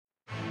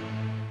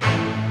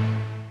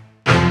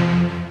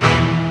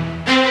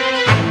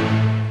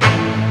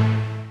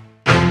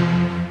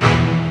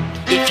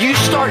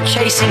start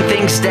chasing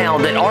things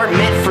down that aren't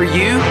meant for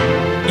you,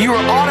 you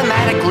are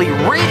automatically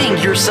ridding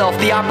yourself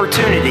the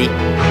opportunity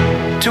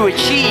to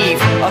achieve,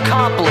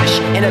 accomplish,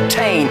 and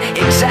obtain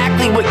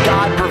exactly what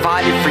God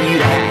provided for you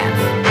to have.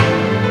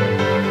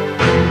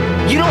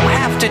 You don't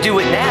have to do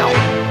it now,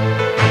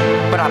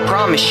 but I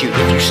promise you,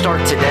 if you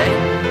start today,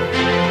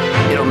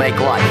 it'll make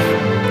life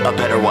a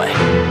better way.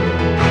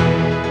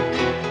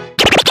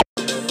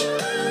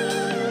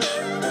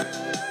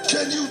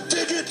 Can you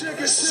dig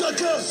it,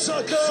 sucker,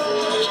 sucker?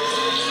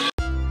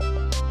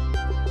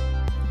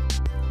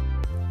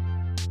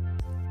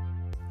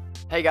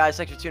 Hey guys,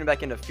 thanks for tuning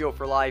back into Fuel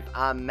for Life.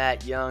 I'm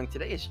Matt Young.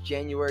 Today is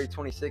January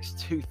 26,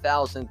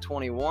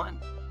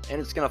 2021,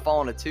 and it's going to fall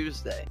on a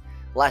Tuesday.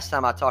 Last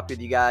time I talked with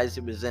you guys,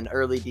 it was in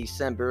early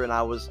December, and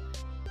I was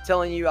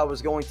telling you I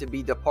was going to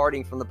be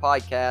departing from the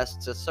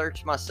podcast to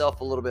search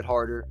myself a little bit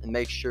harder and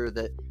make sure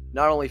that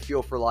not only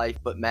Fuel for Life,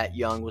 but Matt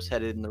Young was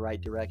headed in the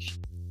right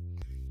direction.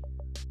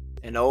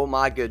 And oh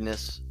my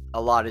goodness,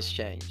 a lot has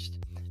changed.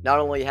 Not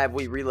only have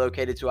we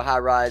relocated to a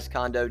high-rise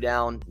condo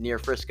down near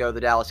Frisco, the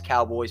Dallas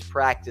Cowboys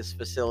practice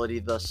facility,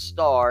 the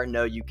Star.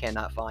 No, you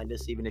cannot find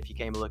us, even if you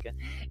came looking.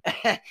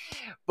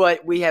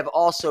 But we have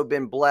also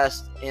been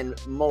blessed in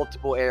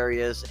multiple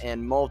areas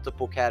and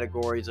multiple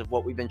categories of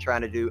what we've been trying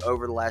to do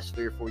over the last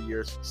 3 or 4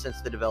 years since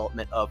the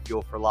development of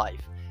Fuel for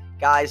Life.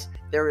 Guys,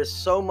 there is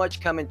so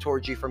much coming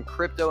towards you, from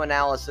crypto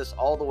analysis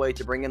all the way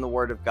to bringing the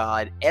Word of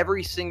God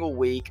every single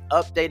week,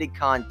 updated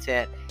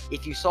content.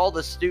 If you saw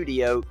the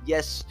studio,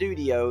 yes,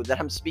 studio that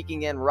I'm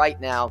speaking in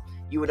right now,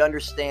 you would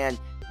understand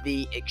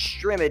the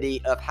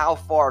extremity of how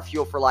far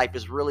Fuel for Life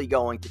is really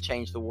going to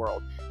change the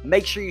world.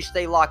 Make sure you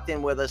stay locked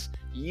in with us.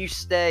 You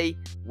stay,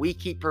 we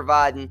keep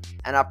providing,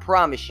 and I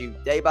promise you,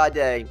 day by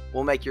day,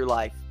 we'll make your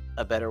life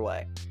a better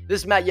way.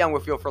 This is Matt Young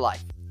with Fuel for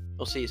Life.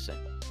 We'll see you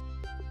soon.